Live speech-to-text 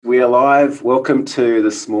We are live. Welcome to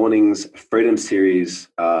this morning's Freedom Series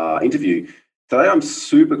interview. Today, I'm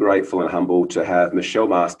super grateful and humbled to have Michelle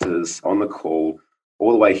Masters on the call,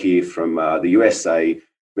 all the way here from the USA.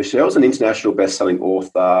 Michelle's an international best-selling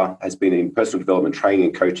author, has been in personal development training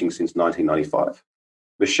and coaching since 1995.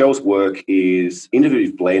 Michelle's work is an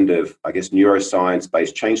innovative blend of,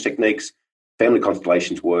 neuroscience-based change techniques, family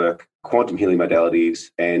constellations work, quantum healing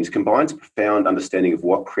modalities, and combines a profound understanding of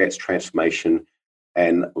what creates transformation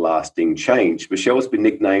and lasting change. Michelle has been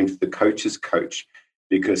nicknamed the coach's coach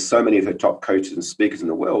because so many of her top coaches and speakers in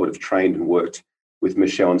the world have trained and worked with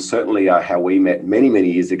Michelle, and certainly how we met many, many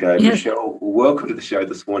years ago. Yes. Michelle, welcome to the show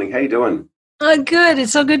this morning. How you doing? Good.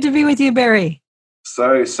 It's so good to be with you, Barry.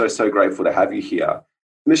 So grateful to have you here.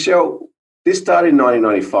 Michelle, this started in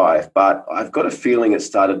 1995, but I've got a feeling it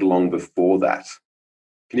started long before that.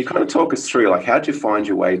 Can you kind of talk us through, how did you find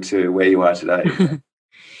your way to where you are today?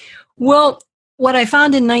 Well, what I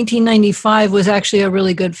found in 1995 was actually a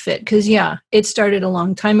really good fit because, it started a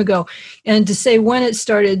long time ago. And to say when it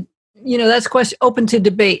started, that's open to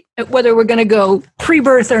debate, whether we're going to go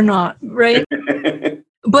pre-birth or not, right?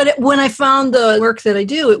 But when I found the work that I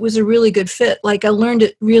do, it was a really good fit. I learned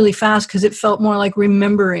it really fast because it felt more like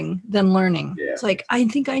remembering than learning. Yeah. It's like, I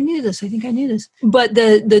think I knew this. But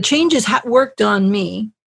the changes worked on me.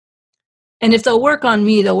 And if they'll work on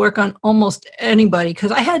me, they'll work on almost anybody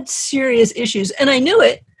because I had serious issues and I knew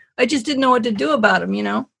it. I just didn't know what to do about them,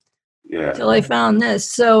 until I found this.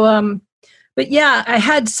 So, I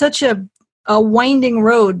had such a winding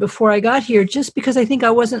road before I got here just because I think I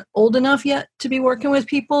wasn't old enough yet to be working with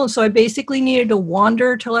people. So I basically needed to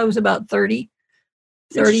wander till I was about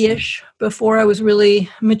 30-ish before I was really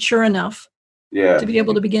mature enough to be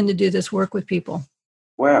able to begin to do this work with people.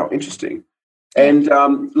 Wow, interesting. And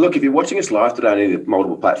look, if you're watching us live today on any of the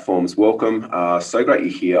multiple platforms, welcome. So great you're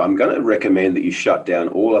here. I'm going to recommend that you shut down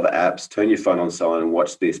all other apps, turn your phone on silent and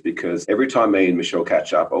watch this because every time me and Michelle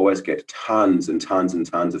catch up, I always get tons and tons and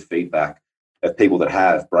tons of feedback of people that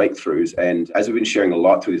have breakthroughs. And as we've been sharing a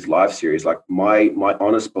lot through this live series, my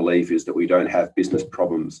honest belief is that we don't have business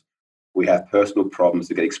problems. We have personal problems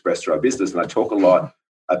that get expressed through our business. And I talk a lot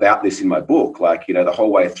about this in my book, the whole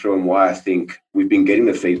way through, and why I think we've been getting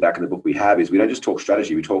the feedback in the book we have is we don't just talk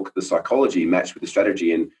strategy, we talk the psychology matched with the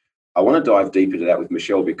strategy. And I want to dive deep into that with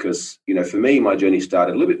Michelle because, for me, my journey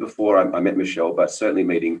started a little bit before I met Michelle, but certainly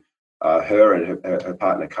meeting her and her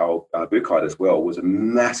partner, Carl Buchheit as well, was a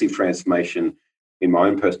massive transformation in my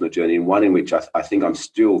own personal journey, and one in which I think I'm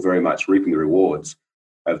still very much reaping the rewards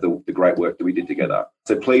of the great work that we did together.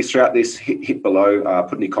 So please, throughout this, hit below,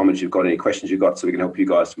 put any comments you've got, any questions you've got, so we can help you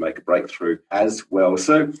guys to make a breakthrough as well.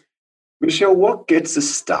 So, Michelle, what gets us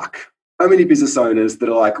stuck? So many business owners that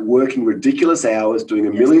are working ridiculous hours, doing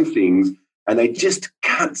a million things, and they just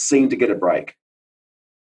can't seem to get a break.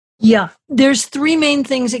 Yeah, there's three main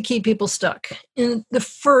things that keep people stuck. And the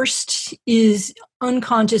first is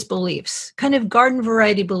unconscious beliefs, kind of garden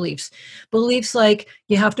variety beliefs. Beliefs like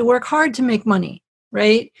you have to work hard to make money.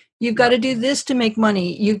 Right? You've got to do this to make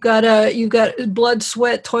money. You've got blood,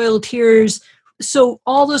 sweat, toil, tears. So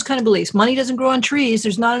all those kind of beliefs. Money doesn't grow on trees.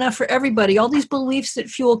 There's not enough for everybody. All these beliefs that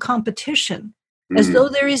fuel competition as though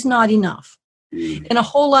there is not enough. And a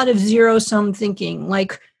whole lot of zero-sum thinking.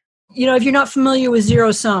 If you're not familiar with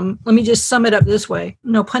zero-sum, let me just sum it up this way.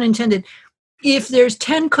 No pun intended. If there's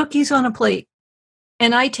 10 cookies on a plate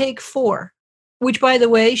and I take 4, which, by the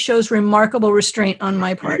way, shows remarkable restraint on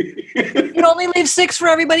my part. You only leave 6 for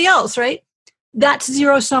everybody else, right? That's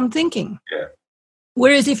zero-sum thinking. Yeah.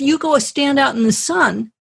 Whereas if you go stand out in the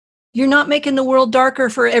sun, you're not making the world darker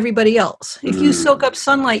for everybody else. If you soak up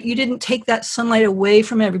sunlight, you didn't take that sunlight away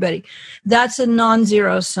from everybody. That's a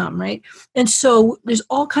non-zero sum, right? And so there's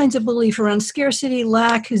all kinds of belief around scarcity,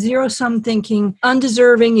 lack, zero-sum thinking,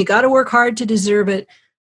 undeserving. You got to work hard to deserve it.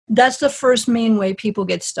 That's the first main way people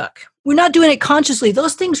get stuck. We're not doing it consciously.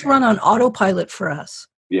 Those things run on autopilot for us.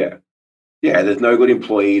 Yeah. Yeah, there's no good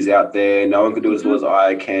employees out there. No one can do it as well as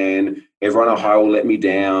I can. Everyone I hire will let me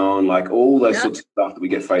down. All those sorts of stuff that we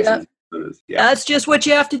get faced with. Yeah. That's just what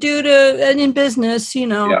you have to do in business,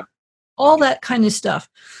 all that kind of stuff.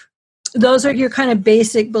 Those are your kind of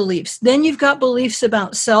basic beliefs. Then you've got beliefs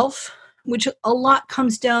about self, which a lot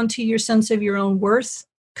comes down to your sense of your own worth.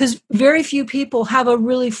 Because very few people have a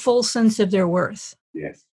really full sense of their worth.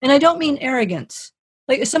 Yes. And I don't mean arrogance.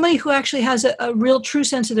 Somebody who actually has a real true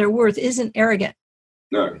sense of their worth isn't arrogant.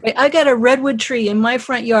 No. Right? I got a redwood tree in my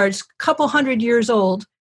front yard. It's a couple 100 years old.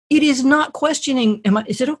 It is not questioning,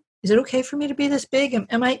 is it okay for me to be this big?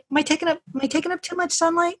 Am I taking up too much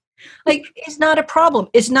sunlight? It's not a problem.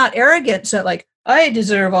 It's not arrogant. So I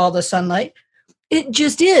deserve all the sunlight. It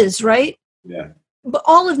just is, right? Yeah. But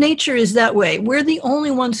all of nature is that way. We're the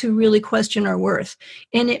only ones who really question our worth,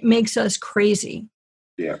 and it makes us crazy.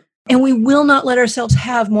 Yeah. And we will not let ourselves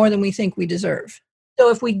have more than we think we deserve.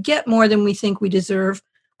 So if we get more than we think we deserve,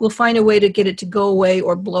 we'll find a way to get it to go away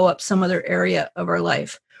or blow up some other area of our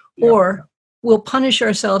life. Yeah. Or we'll punish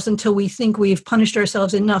ourselves until we think we've punished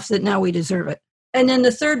ourselves enough that now we deserve it. And then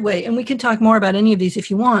the third way, and we can talk more about any of these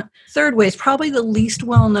if you want, third way is probably the least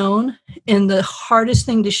well-known and the hardest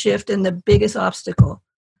thing to shift and the biggest obstacle,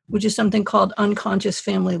 which is something called unconscious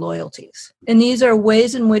family loyalties. And these are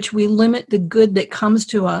ways in which we limit the good that comes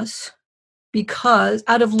to us because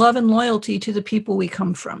out of love and loyalty to the people we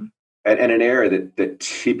come from. And an area that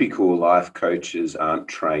typical life coaches aren't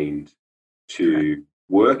trained to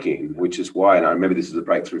work in, which is why, and I remember this was a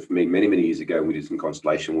breakthrough for me many, many years ago when we did some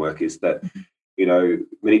constellation work, is that, you know,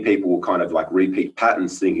 many people will kind of like repeat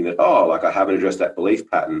patterns thinking that, oh, like I haven't addressed that belief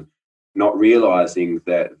pattern, not realizing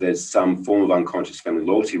that there's some form of unconscious family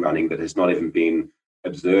loyalty running that has not even been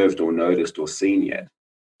observed or noticed or seen yet.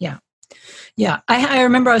 Yeah. Yeah. I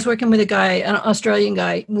remember I was working with a guy, an Australian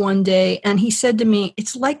guy one day, and he said to me,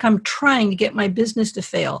 it's like I'm trying to get my business to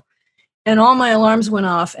fail. And all my alarms went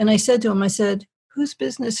off. And I said to him, I said, whose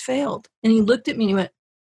business failed? And he looked at me and he went,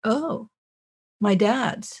 oh, my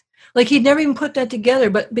dad's. Like he'd never even put that together,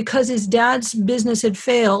 but because his dad's business had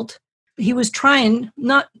failed, he was trying,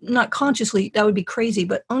 not consciously, that would be crazy,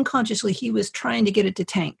 but unconsciously, he was trying to get it to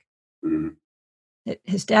tank. Mm.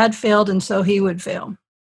 His dad failed, and so he would fail.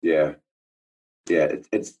 Yeah. Yeah.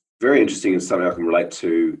 It's very interesting and something I can relate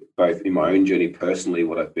to both in my own journey personally,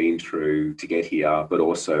 what I've been through to get here, but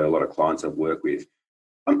also a lot of clients I've worked with.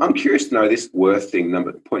 I'm curious to know this worth thing,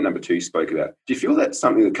 point number 2 you spoke about. Do you feel that's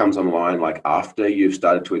something that comes online like after you've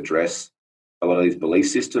started to address a lot of these belief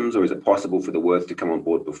systems, or is it possible for the worth to come on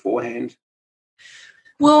board beforehand?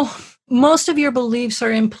 Well, most of your beliefs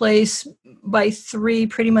are in place by 3,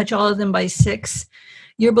 pretty much all of them by 6.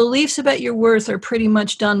 Your beliefs about your worth are pretty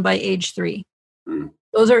much done by age 3. Mm.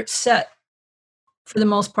 Those are set for the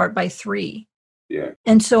most part by 3. Yeah.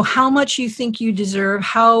 And so how much you think you deserve,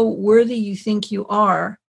 how worthy you think you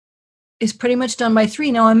are, is pretty much done by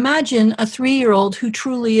 3. Now imagine a 3-year-old who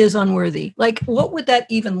truly is unworthy. Like, what would that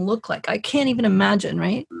even look like? I can't even imagine,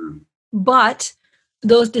 right? Mm. But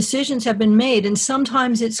those decisions have been made. And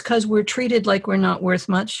sometimes it's because we're treated like we're not worth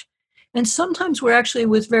much. And sometimes we're actually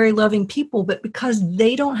with very loving people, but because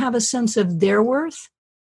they don't have a sense of their worth,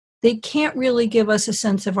 they can't really give us a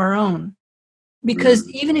sense of our own. Because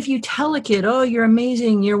even if you tell a kid, oh, you're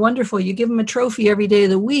amazing, you're wonderful, you give them a trophy every day of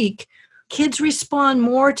the week, kids respond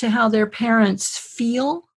more to how their parents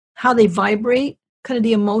feel, how they vibrate, kind of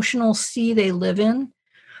the emotional sea they live in,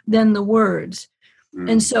 than the words.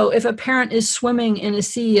 And so if a parent is swimming in a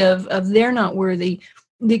sea of they're not worthy,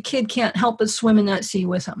 the kid can't help but swim in that sea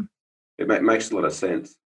with them. It makes a lot of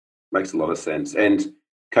sense. Makes a lot of sense. And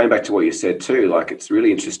coming back to what you said too, like it's really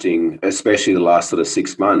interesting, especially the last sort of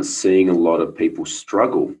 6 months, seeing a lot of people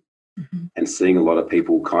struggle and seeing a lot of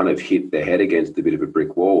people kind of hit their head against a bit of a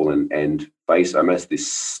brick wall and face almost this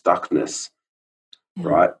stuckness,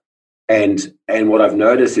 right? And what I've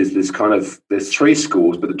noticed is there's 3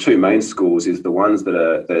 schools, but the 2 main schools is the ones that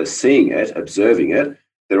are seeing it, observing it.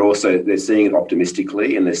 They're seeing it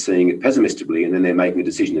optimistically and they're seeing it pessimistically, and then they're making a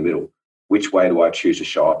decision in the middle. Which way do I choose to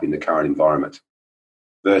show up in the current environment?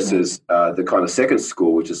 Versus the kind of second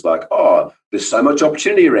school, which is like, oh, there's so much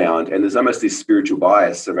opportunity around, and there's almost this spiritual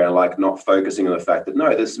bias around like not focusing on the fact that,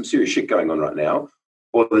 no, there's some serious shit going on right now.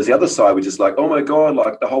 Or there's the other side, which is like, oh my God,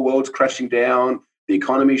 like the whole world's crashing down, the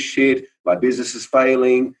economy's shit, my business is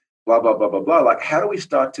failing, blah, blah, blah, blah, blah. Like, how do we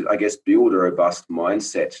start to, I guess, build a robust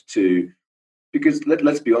mindset because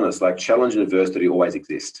let's be honest, like challenge and adversity always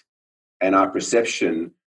exist. And our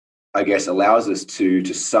perception, I guess, allows us to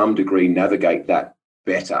some degree navigate that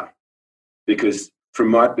better. Because from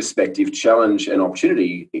my perspective, challenge and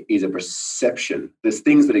opportunity is a perception. There's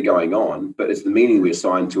things that are going on, but it's the meaning we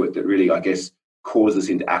assign to it that really, I guess, causes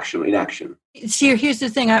into inaction. See, here's the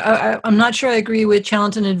thing. I'm not sure I agree with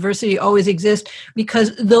challenge and adversity always exist,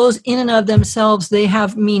 because those in and of themselves, they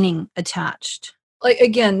have meaning attached. Like,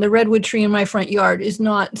 again, the redwood tree in my front yard is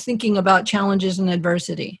not thinking about challenges and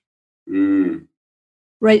adversity.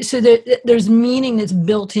 Right? So there's meaning that's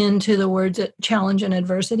built into the words challenge and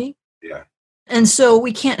adversity. Yeah. And so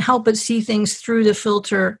we can't help but see things through the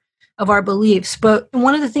filter of our beliefs. But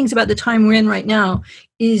one of the things about the time we're in right now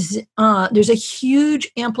is there's a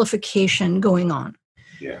huge amplification going on.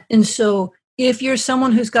 Yeah. And so if you're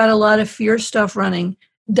someone who's got a lot of fear stuff running,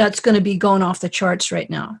 that's going to be going off the charts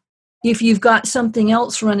right now. If you've got something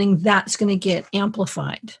else running, that's going to get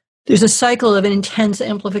amplified. There's a cycle of an intense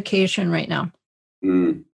amplification right now.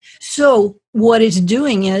 So what it's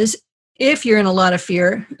doing is, if you're in a lot of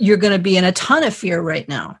fear, you're going to be in a ton of fear right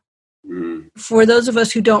now. For those of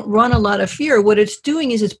us who don't run a lot of fear, what it's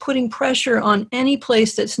doing is it's putting pressure on any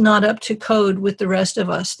place that's not up to code with the rest of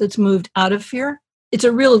us, that's moved out of fear. It's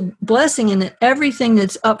a real blessing in that everything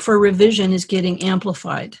that's up for revision is getting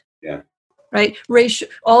amplified. Yeah. Right?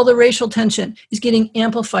 All the racial tension is getting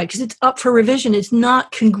amplified because it's up for revision. It's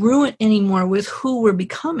not congruent anymore with who we're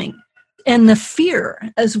becoming. And the fear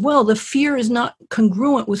as well, the fear is not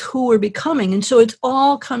congruent with who we're becoming. And so it's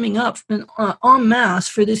all coming up en masse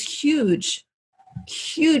for this huge,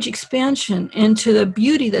 huge expansion into the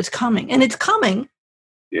beauty that's coming. And it's coming.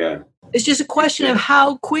 Yeah. It's just a question of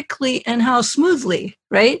how quickly and how smoothly,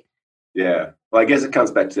 right? Yeah. Well, I guess it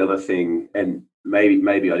comes back to the other thing, and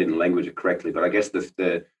maybe I didn't language it correctly, but I guess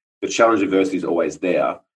the challenge of adversity is always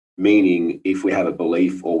there, meaning if we have a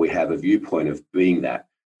belief or we have a viewpoint of being that.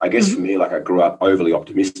 I guess for me, like I grew up overly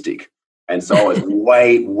optimistic. And so I was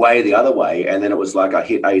way the other way. And then it was like I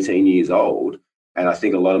hit 18 years old. And I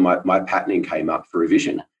think a lot of my patterning came up for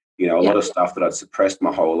revision. You know, a lot of stuff that I'd suppressed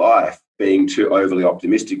my whole life, being too overly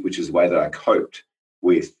optimistic, which is the way that I coped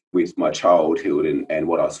with my childhood and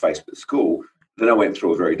what I was faced with at school. Then I went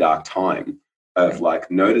through a very dark time of like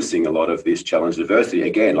noticing a lot of this challenge and adversity.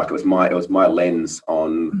 Again, like it was my lens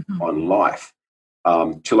on life.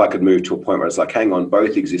 Till I could move to a point where it's like, hang on,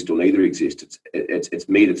 both exist or neither exist. It's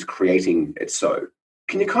me that's creating it. So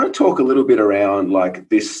can you kind of talk a little bit around like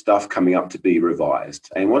this stuff coming up to be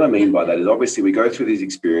revised? And what I mean by that is obviously we go through these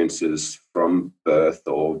experiences from birth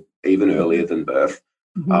or even earlier than birth.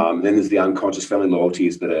 Then there's the unconscious family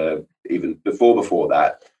loyalties that are even before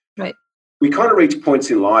that. Right. We kind of reach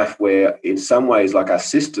points in life where in some ways like our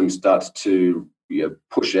system starts to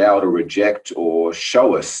push out or reject or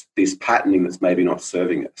show us this patterning that's maybe not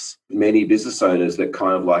serving us. Many business owners that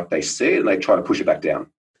kind of like they see it and they try to push it back down.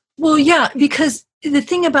 Well, yeah, because the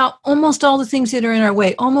thing about almost all the things that are in our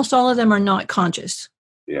way, almost all of them are not conscious.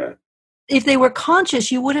 Yeah. If they were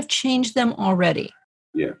conscious, you would have changed them already.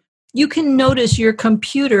 Yeah. You can notice your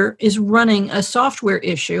computer is running a software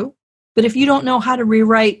issue, but if you don't know how to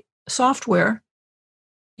rewrite software,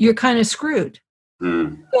 you're kind of screwed.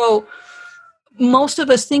 So most of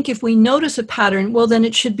us think if we notice a pattern, well, then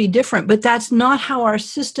it should be different. But that's not how our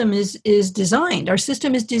system is designed. Our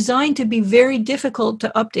system is designed to be very difficult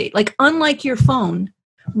to update. Like, unlike your phone,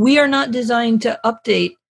 we are not designed to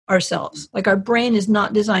update ourselves. Like, our brain is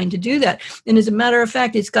not designed to do that. And as a matter of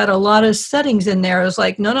fact, it's got a lot of settings in there. It's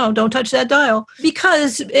like, no, don't touch that dial.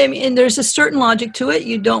 Because, and there's a certain logic to it.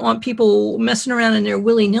 You don't want people messing around in there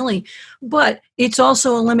willy-nilly. But it's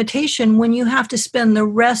also a limitation when you have to spend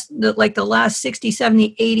the last 60,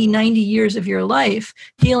 70, 80, 90 years of your life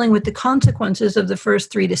dealing with the consequences of the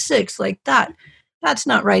first 3 to 6 like that. That's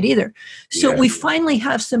not right either. So we finally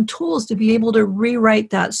have some tools to be able to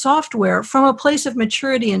rewrite that software from a place of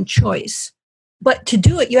maturity and choice. But to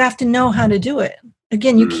do it, you have to know how to do it.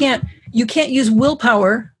 Again, you can't use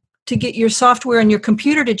willpower to get your software and your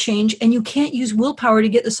computer to change, and you can't use willpower to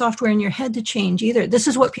get the software in your head to change either. This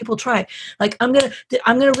is what people try. Like, I'm gonna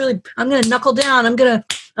knuckle down. I'm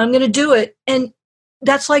gonna do it. And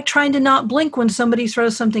that's like trying to not blink when somebody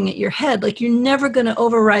throws something at your head. Like, you're never going to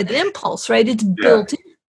override the impulse, right? It's built in.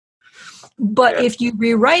 But if you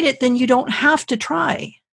rewrite it, then you don't have to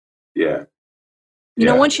try. Yeah. You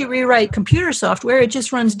know, once you rewrite computer software, it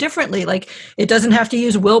just runs differently. Like, it doesn't have to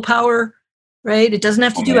use willpower, right? It doesn't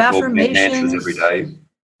have to do affirmations every day.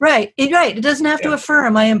 Right. It doesn't have to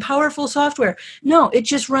affirm, I am powerful software. No, it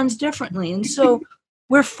just runs differently. And so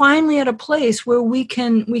we're finally at a place where we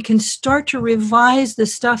can start to revise the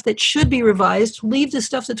stuff that should be revised, leave the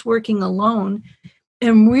stuff that's working alone,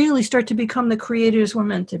 and really start to become the creators we're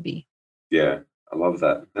meant to be. Yeah, I love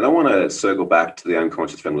that. And I want to circle back to the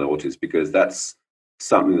unconscious family loyalties, because that's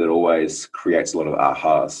something that always creates a lot of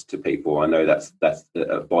ahas to people. I know that's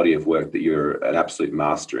a body of work that you're an absolute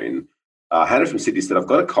master in. Hannah from Sydney said, I've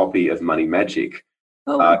got a copy of Money Magic.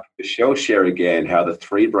 Michelle, share again how the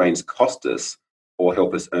 3 brains cost us or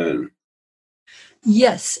help us earn.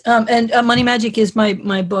 Yes. And Money Magic is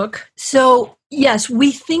my book. So yes,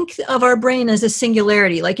 we think of our brain as a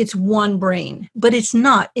singularity, like it's one brain, but it's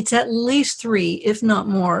not. It's at least 3, if not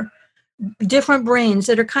more, different brains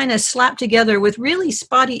that are kind of slapped together with really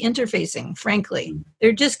spotty interfacing, frankly.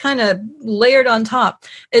 They're just kind of layered on top.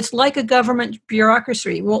 It's like a government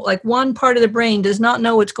bureaucracy. Well, like one part of the brain does not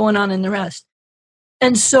know what's going on in the rest.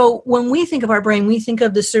 And so when we think of our brain, we think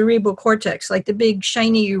of the cerebral cortex, like the big,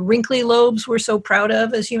 shiny, wrinkly lobes we're so proud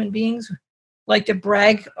of as human beings, like to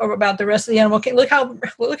brag about the rest of the animal. Okay, look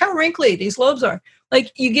how wrinkly these lobes are.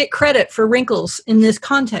 Like, you get credit for wrinkles in this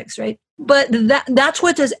context, right? But that's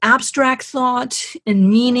what does abstract thought and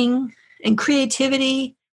meaning and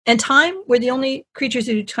creativity and time. We're the only creatures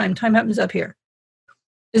who do time. Time happens up here.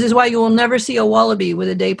 This is why you will never see a wallaby with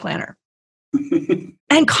a day planner.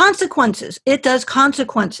 And consequences. It does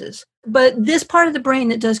consequences. But this part of the brain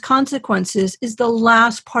that does consequences is the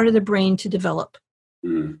last part of the brain to develop.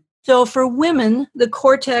 Mm. So for women, the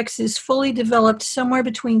cortex is fully developed somewhere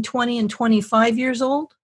between 20 and 25 years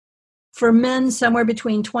old. For men, somewhere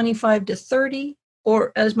between 25 to 30,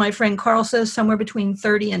 or as my friend Carl says, somewhere between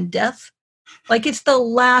 30 and death. Like, it's the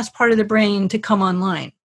last part of the brain to come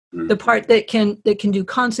online. The part that can do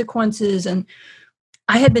consequences. And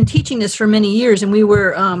I had been teaching this for many years, and we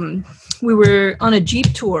were on a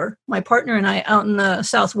Jeep tour, my partner and I, out in the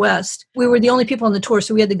Southwest. We were the only people on the tour,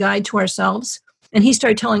 so we had the guide to ourselves. And he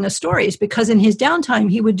started telling us stories because in his downtime,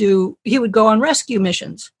 he would go on rescue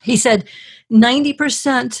missions. He said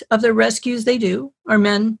 90% of the rescues they do are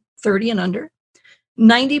men 30 and under.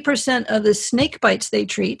 90% of the snake bites they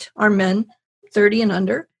treat are men 30 and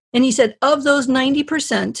under. And he said of those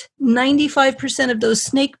 90%, 95% of those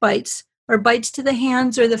snake bites are bites to the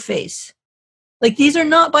hands or the face. Like, these are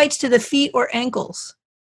not bites to the feet or ankles,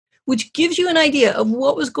 which gives you an idea of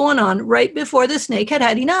what was going on right before the snake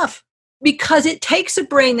had enough. Because it takes a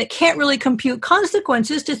brain that can't really compute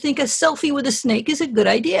consequences to think a selfie with a snake is a good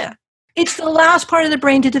idea. It's the last part of the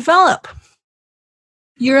brain to develop.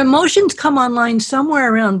 Your emotions come online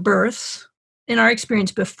somewhere around birth, in our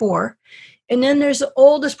experience before. And then there's the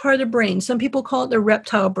oldest part of the brain. Some people call it the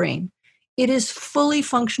reptile brain. It is fully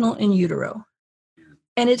functional in utero.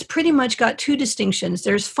 And it's pretty much got two distinctions.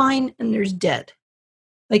 There's fine and there's dead.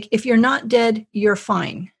 Like, if you're not dead, you're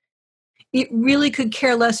fine. It really could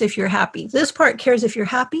care less if you're happy. This part cares if you're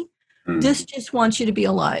happy. This just wants you to be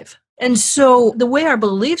alive. And so the way our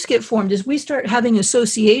beliefs get formed is we start having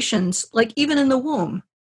associations, like even in the womb.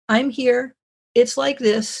 I'm here. It's like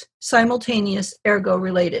this, simultaneous, ergo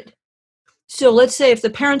related. So let's say if the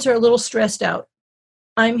parents are a little stressed out,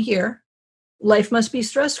 I'm here. Life must be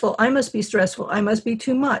stressful. I must be stressful. I must be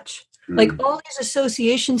too much. Like, all these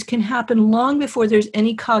associations can happen long before there's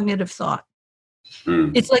any cognitive thought.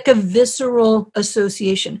 It's like a visceral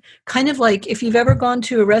association, kind of like if you've ever gone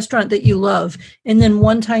to a restaurant that you love and then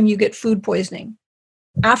one time you get food poisoning.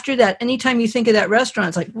 After that, anytime you think of that restaurant,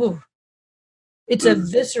 it's like, whoa, it's a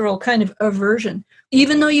visceral kind of aversion.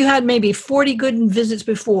 Even though you had maybe 40 good visits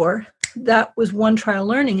before, that was one trial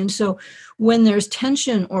learning. And so when there's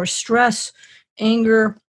tension or stress,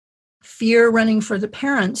 anger, fear running for the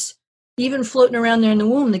parents, even floating around there in the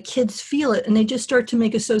womb, the kids feel it and they just start to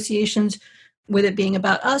make associations with it being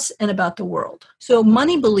about us and about the world. So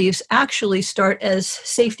money beliefs actually start as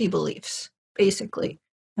safety beliefs, basically.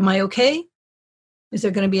 Am I okay? Is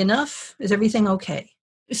there going to be enough? Is everything okay?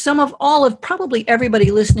 Probably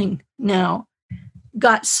everybody listening now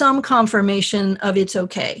got some confirmation of it's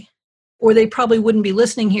okay. Or they probably wouldn't be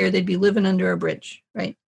listening here. They'd be living under a bridge,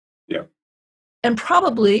 right? Yeah. And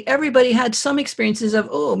probably everybody had some experiences of,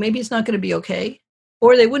 oh, maybe it's not going to be okay.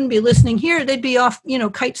 Or they wouldn't be listening here. They'd be off,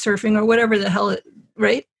 kite surfing or whatever the hell,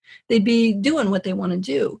 right? They'd be doing what they want to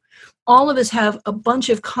do. All of us have a bunch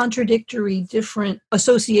of contradictory, different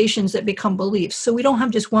associations that become beliefs. So we don't have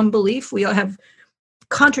just one belief. We all have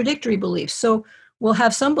contradictory beliefs. So we'll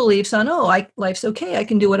have some beliefs on, life's okay. I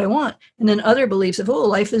can do what I want. And then other beliefs of,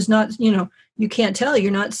 life is not, you can't tell.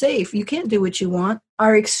 You're not safe. You can't do what you want.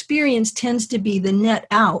 Our experience tends to be the net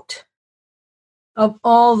out of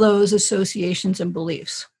all those associations and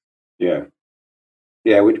beliefs. Yeah.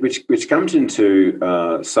 Yeah, which comes into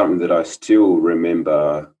something that I still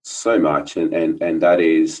remember so much, and that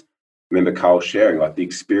is, remember Carl sharing, like, the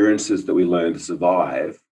experiences that we learn to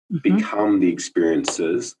survive become the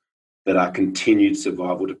experiences that our continued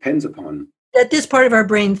survival depends upon. That this part of our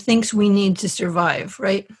brain thinks we need to survive,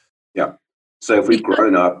 right? Yeah. So if we've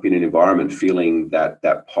grown up in an environment feeling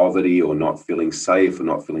that poverty, or not feeling safe, or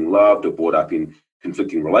not feeling loved, or brought up in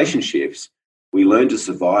conflicting relationships, we learn to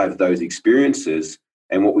survive those experiences.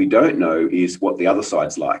 And what we don't know is what the other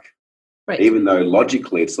side's like. Right. Even though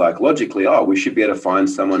logically, we should be able to find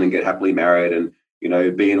someone and get happily married and,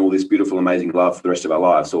 be in all this beautiful, amazing love for the rest of our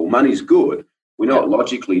lives. So money's good. We know it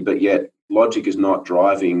logically, but yet logic is not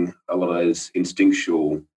driving a lot of those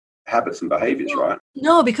instinctual habits and behaviors, right?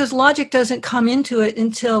 No, because logic doesn't come into it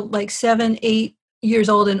until like 7, 8 years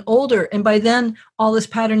old and older. And by then, all this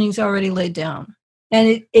patterning is already laid down.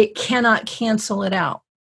 And it cannot cancel it out.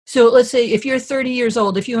 So let's say if you're 30 years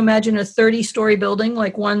old, if you imagine a 30-story building,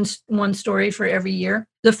 like one story for every year,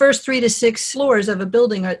 the first 3 to 6 floors of a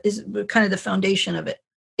building is kind of the foundation of it.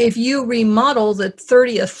 If you remodel the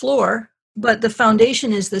 30th floor, but the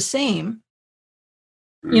foundation is the same,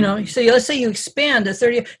 so let's say you expand to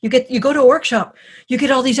 30, you go to a workshop, you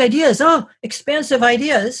get all these ideas, expansive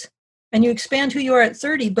ideas, and you expand who you are at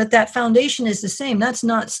 30, but that foundation is the same. That's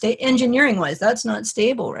not engineering wise, that's not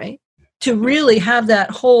stable, right? To really have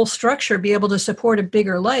that whole structure be able to support a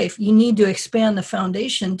bigger life, you need to expand the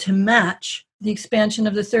foundation to match the expansion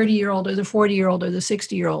of the 30-year-old or the 40-year-old or the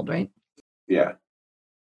 60-year-old, right? Yeah.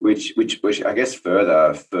 Which I guess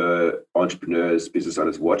further for entrepreneurs, business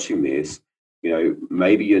owners watching this,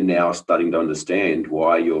 maybe you're now starting to understand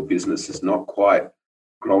why your business is not quite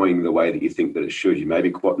growing the way that you think that it should. You may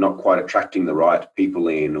be not quite attracting the right people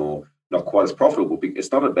in, or not quite as profitable.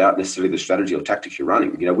 It's not about necessarily the strategy or tactics you're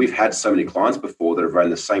running. We've had so many clients before that have run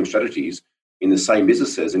the same strategies in the same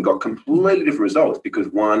businesses and got completely different results because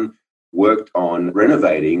one worked on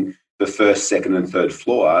renovating the first, second, and third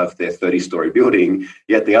floor of their 30-story building,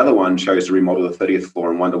 yet the other one chose to remodel the 30th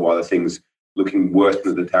floor and wonder why the thing's looking worse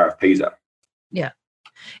than the Tower of Pisa. Yeah,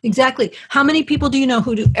 exactly. How many people do you know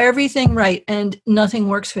who do everything right and nothing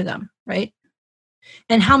works for them, right?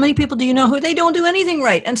 And how many people do you know who they don't do anything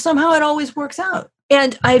right and somehow it always works out?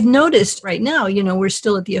 And I've noticed right now, we're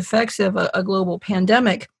still at the effects of a global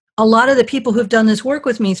pandemic. A lot of the people who've done this work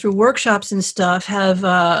with me through workshops and stuff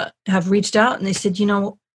have reached out and they said,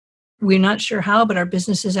 we're not sure how, but our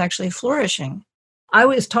business is actually flourishing. I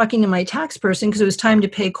was talking to my tax person because it was time to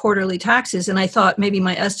pay quarterly taxes. And I thought maybe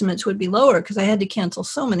my estimates would be lower because I had to cancel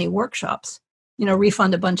so many workshops,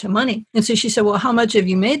 refund a bunch of money. And so she said, well, how much have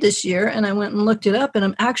you made this year? And I went and looked it up and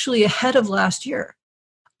I'm actually ahead of last year.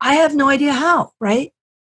 I have no idea how, right?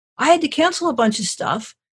 I had to cancel a bunch of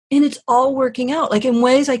stuff and it's all working out like in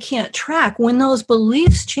ways I can't track. When those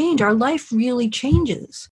beliefs change, our life really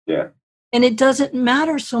changes. Yeah. And it doesn't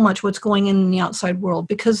matter so much what's going on in the outside world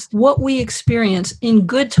because what we experience in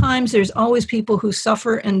good times, there's always people who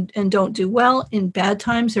suffer and don't do well. In bad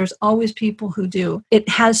times, there's always people who do. It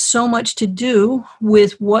has so much to do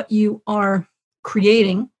with what you are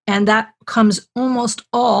creating. And that comes almost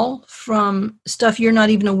all from stuff you're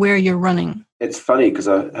not even aware you're running. It's funny because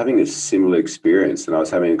I'm having a similar experience and I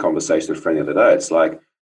was having a conversation with a friend the other day. It's like,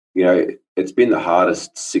 it's been the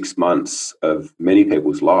hardest 6 months of many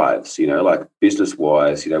people's lives, like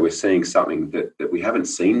business-wise, we're seeing something that we haven't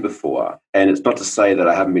seen before. And it's not to say that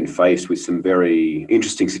I haven't been faced with some very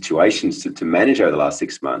interesting situations to manage over the last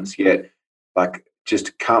 6 months, yet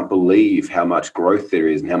just can't believe how much growth there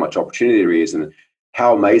is and how much opportunity there is and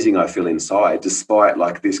how amazing I feel inside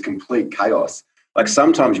despite this complete chaos.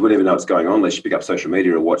 Sometimes you wouldn't even know what's going on unless you pick up social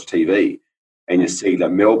media or watch TV. And you see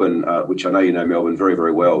that Melbourne, which I know you know Melbourne very,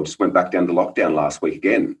 very well, just went back down to lockdown last week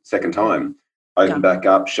again, second time. Opened back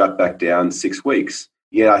up, shut back down 6 weeks.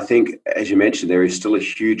 Yeah, I think, as you mentioned, there is still a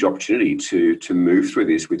huge opportunity to move through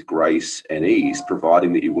this with grace and ease,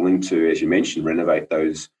 providing that you're willing to, as you mentioned, renovate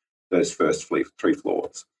those first 3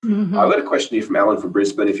 floors. Mm-hmm. I've got a question here from Alan from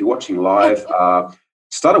Brisbane. If you're watching live,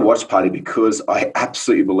 start a watch party because I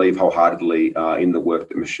absolutely believe wholeheartedly in the work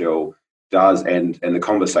that Michelle does and the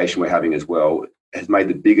conversation we're having as well has made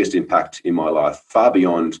the biggest impact in my life, far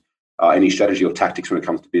beyond any strategy or tactics when it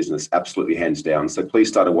comes to business, absolutely hands down. So please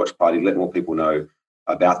start a watch party, let more people know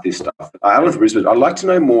about this stuff. Alan from Brisbane, I'd like to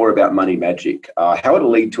know more about money magic, how it'll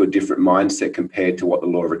lead to a different mindset compared to what the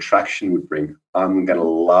law of attraction would bring. I'm going to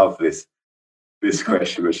love this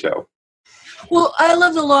question, Michelle. Well, I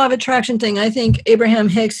love the law of attraction thing. I think Abraham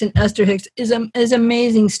Hicks and Esther Hicks is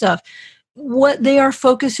amazing stuff. What they are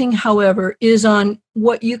focusing, however, is on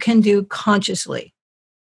what you can do consciously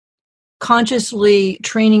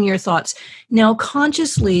training your thoughts. Now,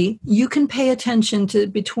 consciously, you can pay attention to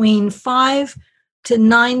between 5 to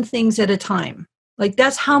 9 things at a time.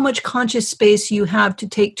 That's how much conscious space you have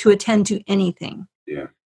to attend to anything. Yeah.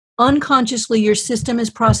 Unconsciously, your system is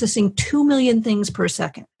processing 2 million things per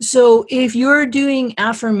second. So if you're doing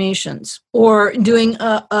affirmations or doing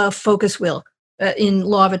a focus wheel, in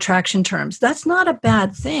law of attraction terms, that's not a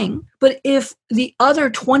bad thing. But if the other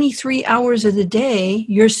 23 hours of the day,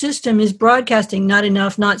 your system is broadcasting not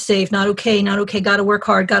enough, not safe, not okay, gotta work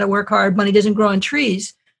hard, money doesn't grow on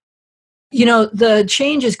trees, the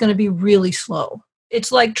change is going to be really slow.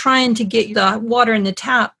 It's like trying to get the water in the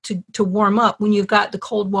tap to warm up when you've got the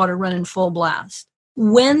cold water running full blast.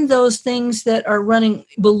 When those things that are running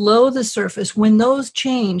below the surface, when those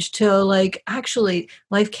change to actually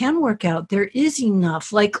life can work out, there is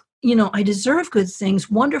enough, I deserve good things,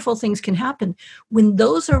 wonderful things can happen. When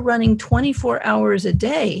those are running 24 hours a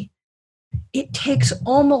day, it takes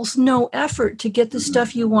almost no effort to get the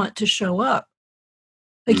stuff you want to show up.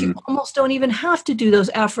 Like you almost don't even have to do those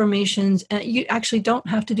affirmations, and you actually don't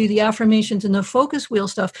have to do the affirmations and the focus wheel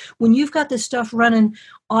stuff when you've got this stuff running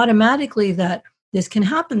automatically that this can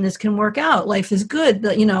happen, this can work out, life is good.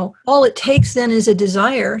 That, all it takes then is a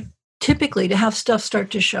desire, typically, to have stuff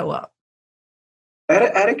start to show up.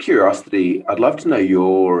 Out of curiosity, I'd love to know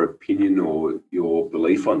your opinion or your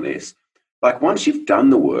belief on this. Like, once you've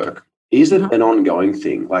done the work, is it an ongoing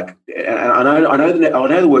thing? Like, and I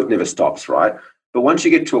know the work never stops, right? But once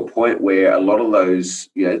you get to a point where a lot of those,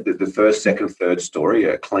 the first, second, third story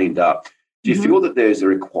are cleaned up, do you feel that there's a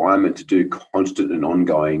requirement to do constant and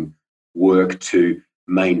ongoing work to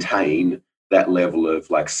maintain that level of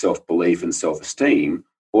like self-belief and self-esteem?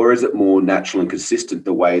 Or is it more natural and consistent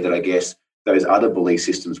the way that I guess those other belief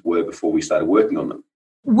systems were before we started working on them?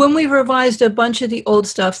 When we've revised a bunch of the old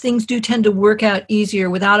stuff, things do tend to work out easier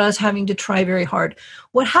without us having to try very hard.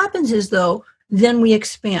 What happens is, though, then we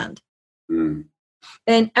expand.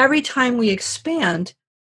 And every time we expand,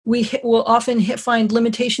 we will often find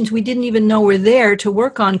limitations we didn't even know were there to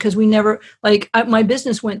work on, because we never, my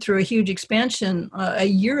business went through a huge expansion a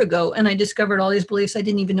year ago, and I discovered all these beliefs I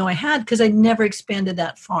didn't even know I had because I never expanded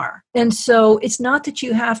that far. And so it's not that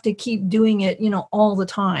you have to keep doing it, all the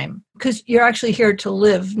time, because you're actually here to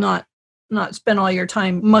live, not spend all your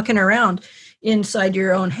time mucking around inside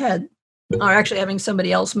your own head, or actually having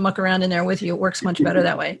somebody else muck around in there with you. It works much better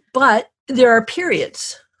that way. But there are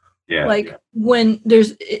periods. When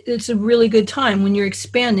it's a really good time when you're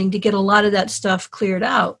expanding to get a lot of that stuff cleared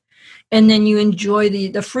out. And then you enjoy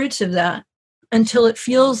the fruits of that until it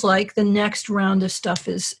feels like the next round of stuff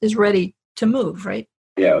is ready to move, right?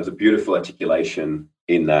 Yeah, it was a beautiful articulation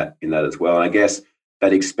in that as well. And I guess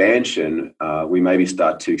that expansion, we maybe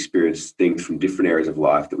start to experience things from different areas of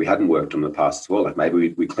life that we hadn't worked on in the past as well. Like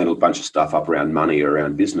maybe we clean a bunch of stuff up around money or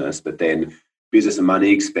around business, but then business and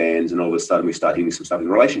money expands, and all of a sudden we start hitting some stuff in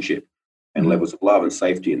relationship and levels of love and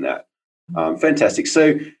safety in that. Fantastic.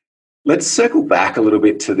 So let's circle back a little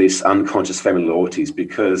bit to this unconscious family loyalties,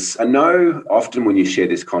 because I know often when you share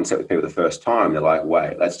this concept with people the first time, they're like,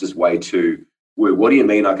 wait, that's just way too, what do you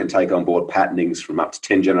mean I can take on board patternings from up to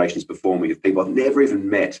 10 generations before me of people I've never even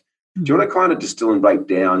met? Do you want to kind of distill and break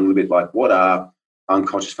down a little bit like what are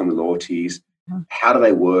unconscious family loyalties? How do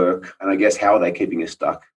they work? And I guess how are they keeping us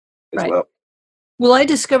stuck as well? Well, I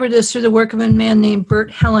discovered this through the work of a man named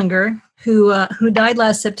Bert Hellinger, who died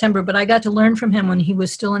last September, but I got to learn from him when he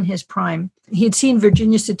was still in his prime. He had seen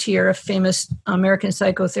Virginia Satir, a famous American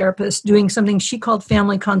psychotherapist, doing something she called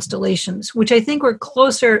family constellations, which I think were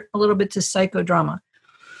closer a little bit to psychodrama.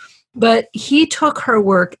 But he took her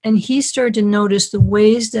work and he started to notice the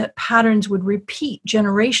ways that patterns would repeat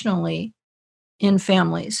generationally in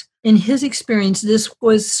families. In his experience, this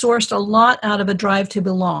was sourced a lot out of a drive to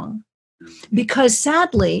belong. Because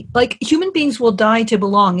sadly, like human beings will die to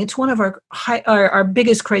belong. It's one of our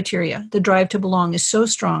biggest criteria. The drive to belong is so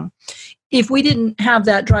strong. If we didn't have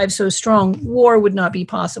that drive so strong, war would not be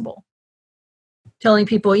possible. Telling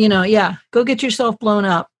people, go get yourself blown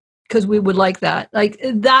up because we would like that. Like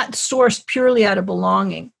that sourced purely out of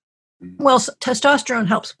belonging. Well, testosterone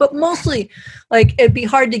helps, but mostly like it'd be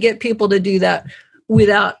hard to get people to do that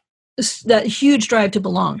without that huge drive to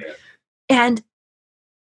belong. And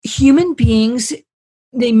human beings,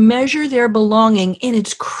 they measure their belonging in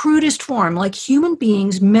its crudest form. Like human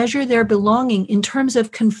beings measure their belonging in terms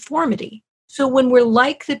of conformity. So when we're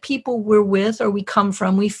like the people we're with or we come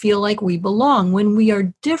from, we feel like we belong. When we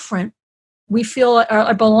are different, we feel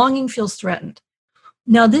our belonging feels threatened.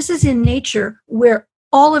 Now, this is in nature, where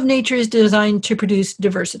all of nature is designed to produce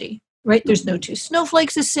diversity, right? There's no two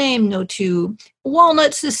snowflakes the same, no two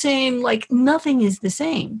walnuts the same, like nothing is the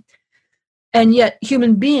same. And yet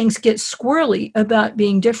human beings get squirrely about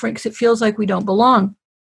being different because it feels like we don't belong.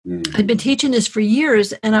 I'd been teaching this for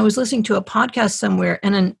years, and I was listening to a podcast somewhere,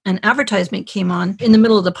 and an advertisement came on in the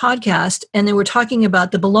middle of the podcast, and they were talking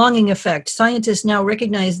about the belonging effect. Scientists now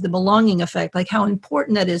recognize the belonging effect, like how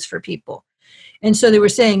important that is for people. And so they were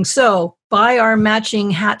saying, so buy our matching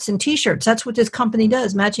hats and T-shirts. That's what this company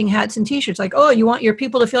does, matching hats and T-shirts. Like, oh, you want your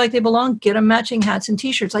people to feel like they belong? Get them matching hats and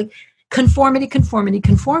T-shirts. Like, conformity, conformity,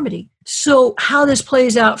 conformity. So how this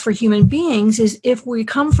plays out for human beings is if we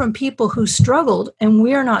come from people who struggled and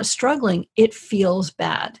we're not struggling, it feels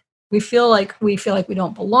bad. We feel like we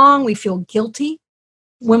don't belong. We feel guilty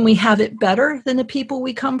when we have it better than the people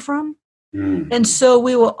we come from. And so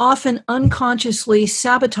we will often unconsciously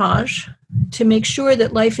sabotage to make sure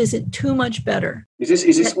that life isn't too much better. Is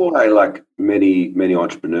this why like many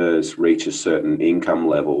entrepreneurs reach a certain income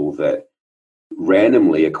level that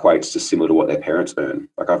randomly equates to similar to what their parents earn.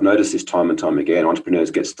 Like I've noticed this time and time again,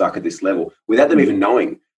 entrepreneurs get stuck at this level without them even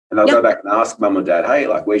knowing. And they'll go back and ask mum or dad, hey,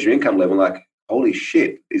 like, where's your income level? And like, holy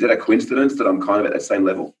shit, is it a coincidence that I'm kind of at that same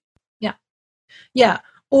level? Yeah. Yeah.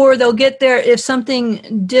 Or they'll get there, if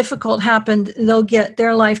something difficult happened, they'll get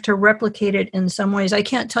their life to replicate it in some ways. I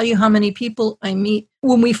can't tell you how many people I meet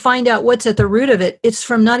when we find out what's at the root of it. It's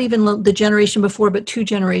from not even the generation before, but 2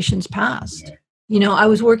 generations past. Yeah. You know, I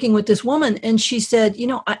was working with this woman and she said, you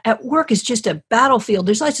know, at work is just a battlefield.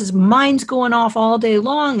 There's like this mines going off all day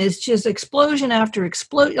long. It's just explosion after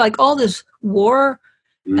explosion, like all this war,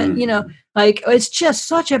 you know, like it's just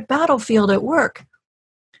such a battlefield at work.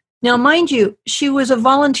 Now, mind you, she was a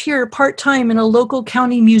volunteer part-time in a local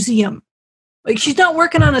county museum. Like she's not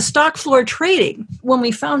working on a stock floor trading. When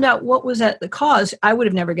we found out what was at the cause, I would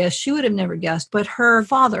have never guessed. She would have never guessed. But her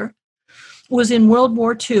father was in World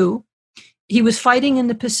War II. He was fighting in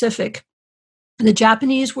the Pacific. The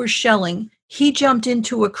Japanese were shelling. He jumped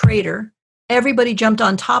into a crater. Everybody jumped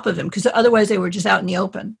on top of him because otherwise they were just out in the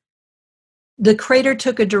open. The crater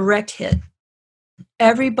took a direct hit.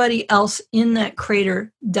 Everybody else in that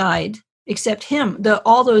crater died except him.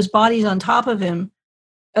 All those bodies on top of him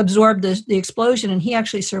absorbed the explosion, and he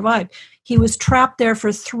actually survived. He was trapped there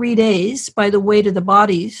for 3 days by the weight of the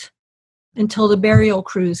bodies until the burial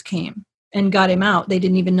crews came and got him out. They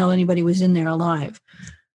didn't even know anybody was in there alive.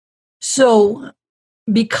 So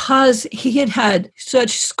because he had had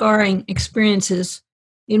such scarring experiences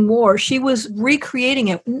in war, she was recreating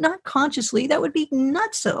it, not consciously. That would be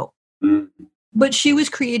nutso. But she was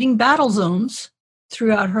creating battle zones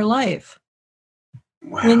throughout her life.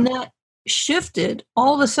 Wow. When that shifted,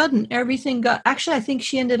 all of a sudden, everything got... Actually, I think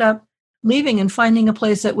she ended up leaving and finding a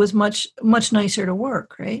place that was much, much nicer to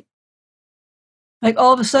work, right? Like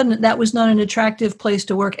all of a sudden, that was not an attractive place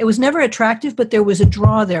to work. It was never attractive, but there was a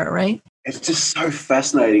draw there, right? It's just so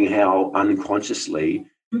fascinating how unconsciously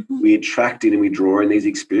we attract in and we draw in these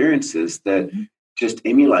experiences that just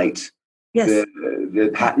emulate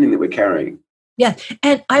the patterning that we're carrying. Yeah,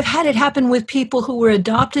 and I've had it happen with people who were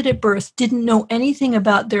adopted at birth, didn't know anything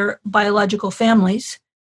about their biological families,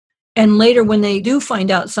 and later when they do find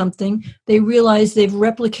out something, they realize they've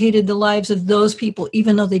replicated the lives of those people,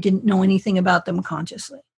 even though they didn't know anything about them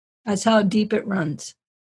consciously. That's how deep it runs.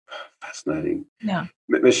 Fascinating. Yeah.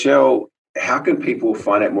 Michelle, how can people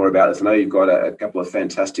find out more about this? I know you've got a couple of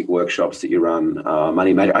fantastic workshops that you run,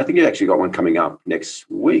 Money Magic. I think you actually got one coming up next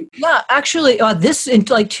week. Yeah, actually, this in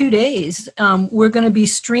like 2 days, we're going to be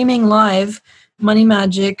streaming live Money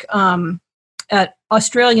Magic at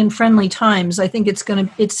Australian friendly times. I think it's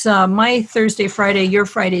my Thursday, Friday, your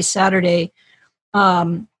Friday, Saturday,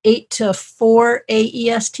 8 to 4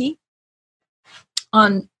 AEST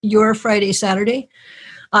on your Friday, Saturday.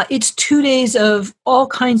 It's 2 days of all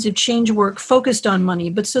kinds of change work focused on money.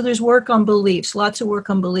 But so there's work on beliefs, lots of work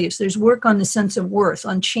on beliefs. There's work on the sense of worth,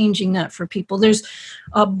 on changing that for people. There's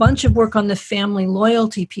a bunch of work on the family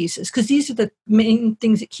loyalty pieces, because these are the main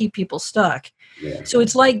things that keep people stuck. Yeah. So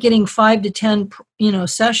it's like getting 5 to 10,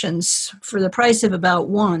 sessions for the price of about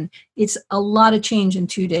one. It's a lot of change in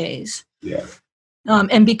 2 days. Yeah.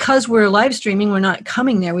 And because we're live streaming, we're not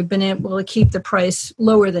coming there. We've been able to keep the price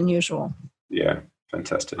lower than usual. Yeah.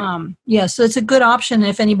 Fantastic. So it's a good option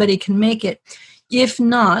if anybody can make it. If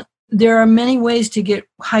not, there are many ways to get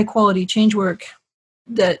high quality change work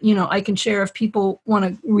that, I can share if people want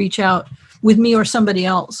to reach out with me or somebody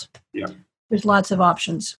else. Yeah. There's lots of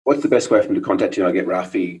options. What's the best way for them to contact you? I get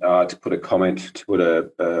Rafi to put a comment, to put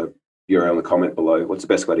a URL in the comment below. What's the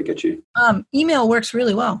best way to get you? Email works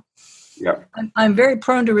really well. Yeah. I'm very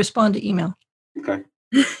prone to respond to email. Okay.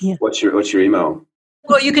 Yeah. What's your email?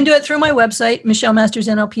 Well, you can do it through my website,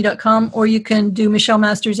 michellemastersnlp.com, or you can do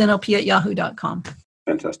michellemastersnlp@yahoo.com.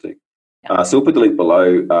 Fantastic. Yeah. So we'll put the link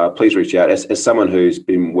below. Please reach out. As someone who's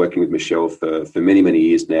been working with Michelle for many, many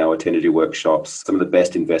years now, attended your workshops, some of the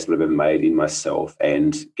best investment I've ever made in myself,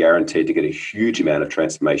 and guaranteed to get a huge amount of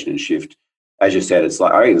transformation and shift. As you said, I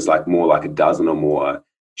think it's like more like a dozen or more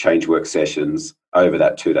change work sessions over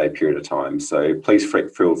that 2-day period of time. So please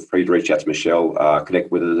feel free to reach out to Michelle,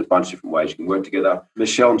 connect with her. There's a bunch of different ways you can work together.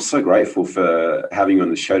 Michelle, I'm so grateful for having you on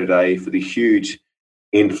the show today, for the huge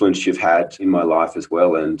influence you've had in my life as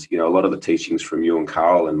well. And, a lot of the teachings from you and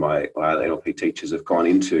Carl and my NLP teachers have gone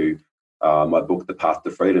into my book, The Path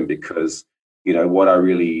to Freedom, because, what I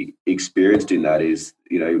really experienced in that is,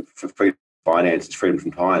 for freedom from finance, it's freedom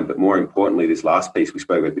from time. But more importantly, this last piece we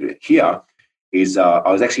spoke about here is I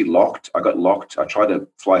was actually locked. I got locked. I tried to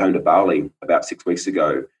fly home to Bali about 6 weeks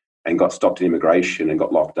ago and got stopped in immigration and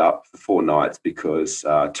got locked up for 4 nights because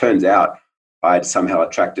turns out I had somehow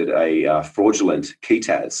attracted a fraudulent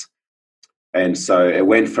KTAS. And so it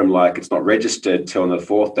went from like, it's not registered till on the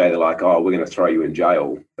fourth day, they're like, oh, we're going to throw you in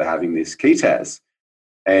jail for having this KTAS.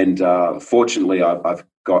 And fortunately, I've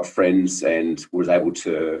got friends and was able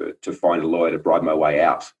to find a lawyer to bribe my way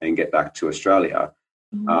out and get back to Australia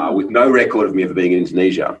with no record of me ever being in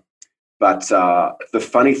Indonesia. But the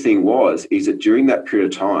funny thing is that during that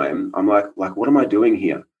period of time, I'm like, what am I doing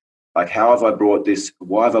here? Like, how have I brought this?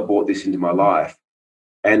 Why have I brought this into my life?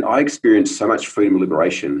 And I experienced so much freedom and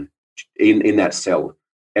liberation in that cell.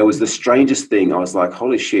 It was the strangest thing. I was like,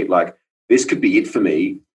 holy shit, like this could be it for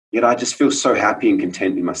me. Yet I just feel so happy and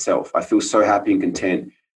content in myself. I feel so happy and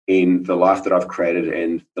content in the life that I've created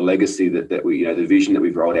and the legacy that we, the vision that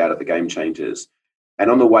we've rolled out at the Game Changers. And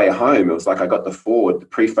on the way home, it was like I got the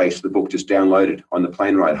preface to the book just downloaded on the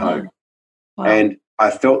plane ride home. Wow. And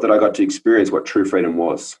I felt that I got to experience what true freedom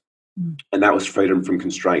was. And that was freedom from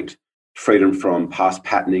constraint, freedom from past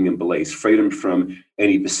patterning and beliefs, freedom from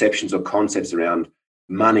any perceptions or concepts around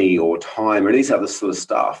money or time or any other sort of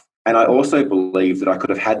stuff. And I also believe that I could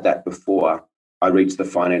have had that before I reached the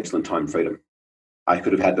financial and time freedom. I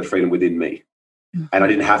could have had the freedom within me. And I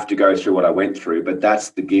didn't have to go through what I went through. But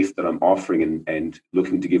that's the gift that I'm offering and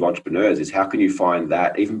looking to give entrepreneurs is how can you find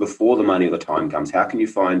that even before the money or the time comes? How can you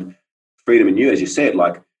find freedom in you? As you said,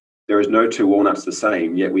 like there is no two walnuts the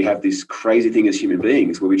same, yet we have this crazy thing as human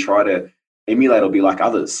beings where we try to emulate or be like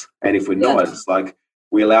others. And if we're not, it's like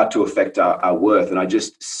we allow it to affect our worth. And I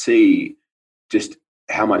just see just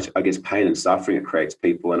how much, I guess, pain and suffering it creates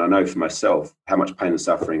people. And I know for myself how much pain and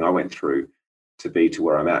suffering I went through to be to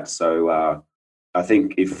where I'm at. So I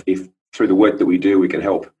think if through the work that we do, we can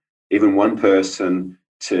help even one person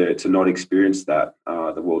to not experience that,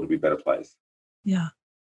 the world would be a better place. Yeah.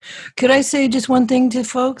 Could I say just one thing to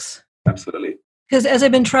folks? Absolutely. Because as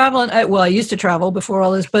I've been traveling, I used to travel before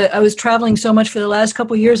all this, but I was traveling so much for the last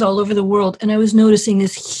couple of years all over the world, and I was noticing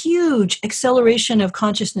this huge acceleration of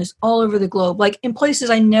consciousness all over the globe, like in places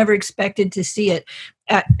I never expected to see it.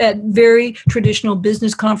 At very traditional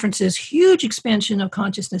business conferences, huge expansion of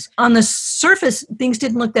consciousness. On the surface, things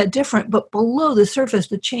didn't look that different, but below the surface,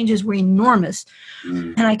 the changes were enormous.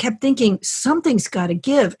 And I kept thinking, something's got to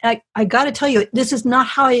give. I got to tell you, this is not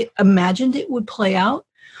how I imagined it would play out.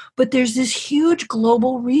 But there's this huge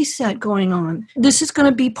global reset going on. This is going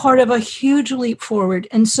to be part of a huge leap forward.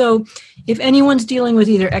 And so if anyone's dealing with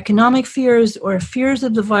either economic fears or fears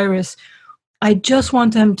of the virus, I just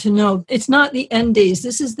want them to know it's not the end days.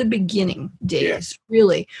 This is the beginning days,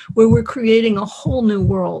 really, where we're creating a whole new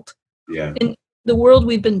world. Yeah. And the world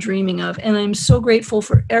we've been dreaming of. And I'm so grateful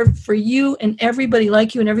for you and everybody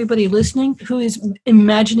like you and everybody listening who is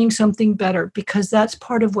imagining something better, because that's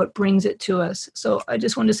part of what brings it to us. So I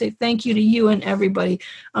just want to say thank you to you and everybody.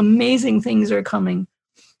 Amazing things are coming.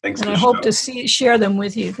 Thanks. And I hope to share them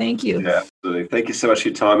with you. Thank you. Yeah, absolutely. Thank you so much for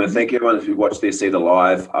your time. And thank you everyone who watched this either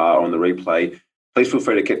live or on the replay. Please feel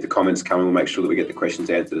free to keep the comments coming. We'll make sure that we get the questions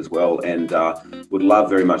answered as well. And would love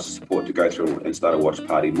very much the support to go through and start a watch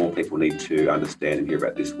party. More people need to understand and hear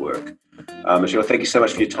about this work. Michelle, thank you so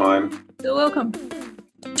much for your time. You're welcome.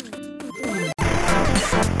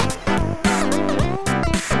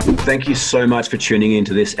 Thank you so much for tuning in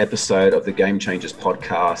to this episode of the Game Changers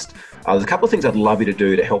podcast. There's a couple of things I'd love you to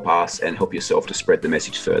do to help us and help yourself to spread the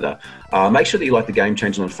message further. Make sure that you like the Game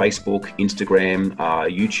Changers on Facebook, Instagram,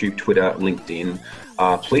 YouTube, Twitter, LinkedIn.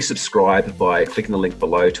 Please subscribe by clicking the link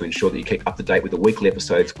below to ensure that you keep up to date with the weekly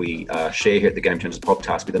episodes we share here at the Game Changers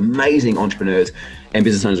podcast with amazing entrepreneurs and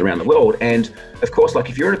business owners around the world. And of course, like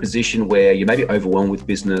if you're in a position where you may be overwhelmed with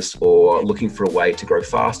business or looking for a way to grow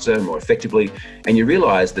faster, more effectively, and you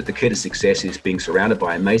realize that the key to success is being surrounded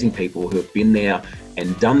by amazing people who have been there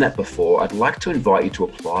and done that before, I'd like to invite you to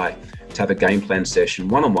apply to have a game plan session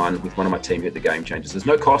one-on-one with one of my team here at the Game Changers. There's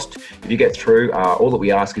no cost if you get through. All that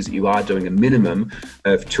we ask is that you are doing a minimum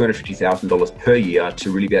of $250,000 per year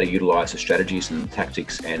to really be able to utilize the strategies and the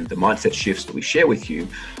tactics and the mindset shifts that we share with you,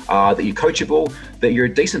 that you're coachable, that you're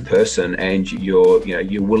a decent person, and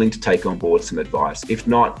you're willing to take on board some advice. If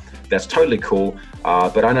not, that's totally cool.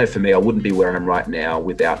 But I know for me, I wouldn't be where I am right now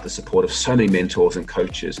without the support of so many mentors and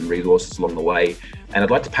coaches and resources along the way. And I'd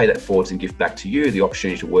like to pay that forward and give back to you the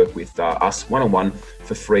opportunity to work with us one-on-one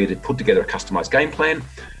for free to put together a customized game plan.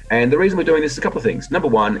 And the reason we're doing this is a couple of things. Number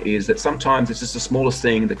one is that sometimes it's just the smallest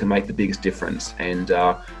thing that can make the biggest difference. And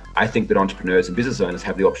I think that entrepreneurs and business owners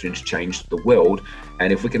have the opportunity to change the world.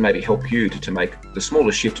 And if we can maybe help you to make the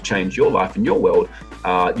smallest shift to change your life and your world,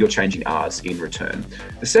 you're changing ours in return.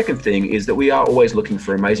 The second thing is that we are always looking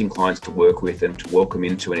for amazing clients to work with and to welcome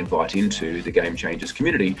into and invite into the Game Changers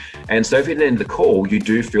community. And so if at the end of the call, you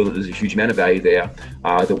do feel that there's a huge amount of value there,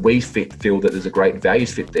 that we feel that there's a great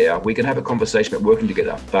values fit there, we can have a conversation about working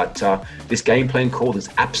together. But this game plan call, there's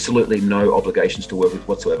absolutely no obligations to work with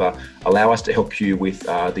whatsoever. Allow us to help you with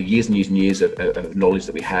the years and years and years of knowledge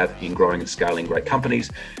that we have in growing and scaling great companies.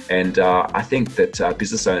 And I think that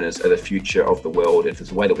business owners are the future of the world. If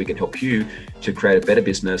there's a way that we can help you to create a better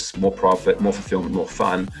business, more profit, more fulfillment, more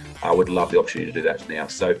fun, I would love the opportunity to do that now.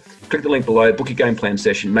 So click the link below, book your game plan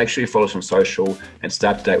session, make sure you follow us on social, and stay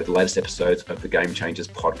up to date with the latest episodes of the Game Changers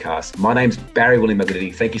podcast. My name's Barry William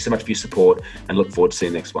Maglitti. Thank you so much for your support and look forward to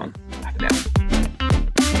seeing the next one. Bye for now.